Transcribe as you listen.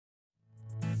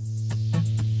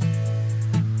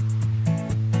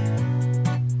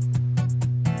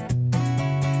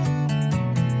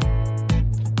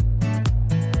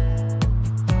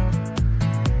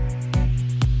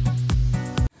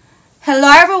Hello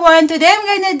everyone, today I'm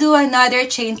gonna do another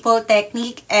chain pull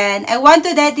technique, and I want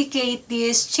to dedicate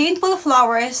these chain pull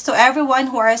flowers to everyone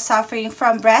who are suffering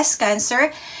from breast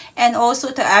cancer and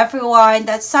also to everyone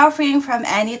that's suffering from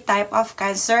any type of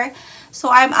cancer. So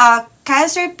I'm a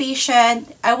cancer patient.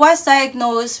 I was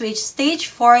diagnosed with stage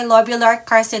 4 lobular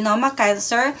carcinoma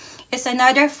cancer. It's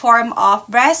another form of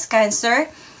breast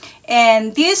cancer,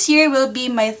 and this year will be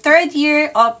my 3rd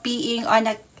year of being on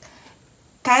a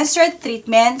cancer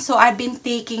treatment. So I've been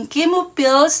taking chemo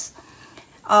pills,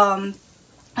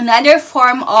 another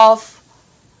form of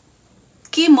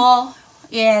chemo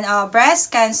in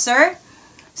breast cancer.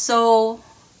 So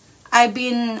I've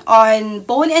been on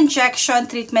bone injection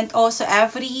treatment also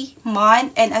every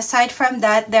month, and aside from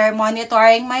that, they're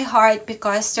monitoring my heart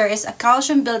because there is a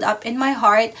calcium buildup in my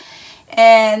heart,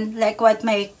 and like what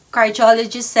my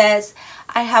cardiologist says,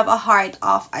 I have a heart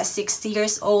of a 60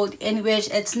 years old, in which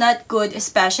it's not good,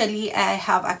 especially I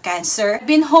have a cancer. I've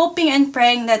been hoping and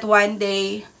praying that one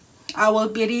day I will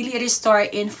be really restored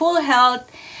in full health,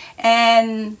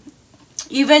 and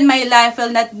even my life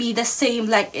will not be the same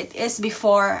like it is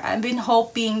before. I've been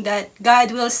hoping that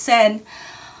God will send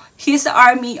His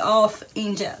army of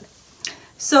angels.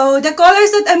 So the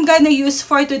colors that I'm gonna use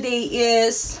for today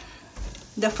is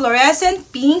the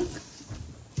fluorescent pink.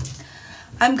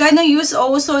 I'm gonna use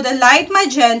also the light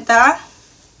magenta,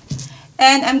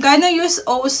 and I'm gonna use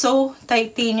also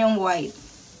titanium white.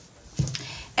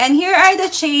 And here are the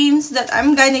chains that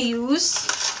I'm gonna use.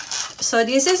 So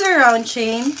this is a round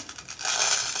chain.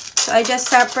 So I just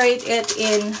separate it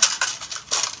in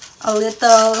a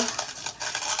little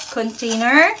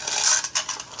container.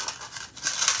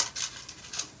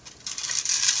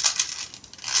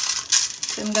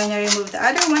 So I'm gonna remove the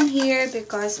other one here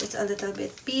because it's a little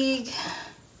bit big.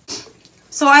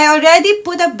 So I already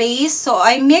put a base, so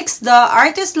I mixed the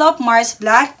Artist Love Mars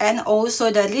Black and also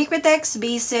the Liquitex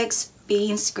Basics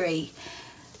Paints Gray.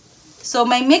 So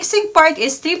my mixing part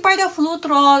is 3 parts of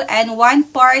Floetrol and 1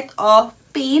 part of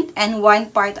paint and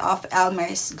 1 part of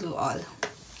Elmers Glue All.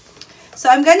 So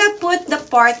I'm gonna put the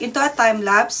part into a time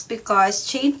lapse because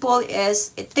chain pull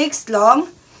it takes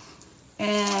long,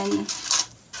 and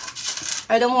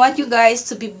I don't want you guys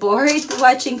to be bored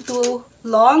watching too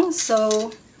long.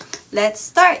 So let's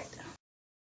start.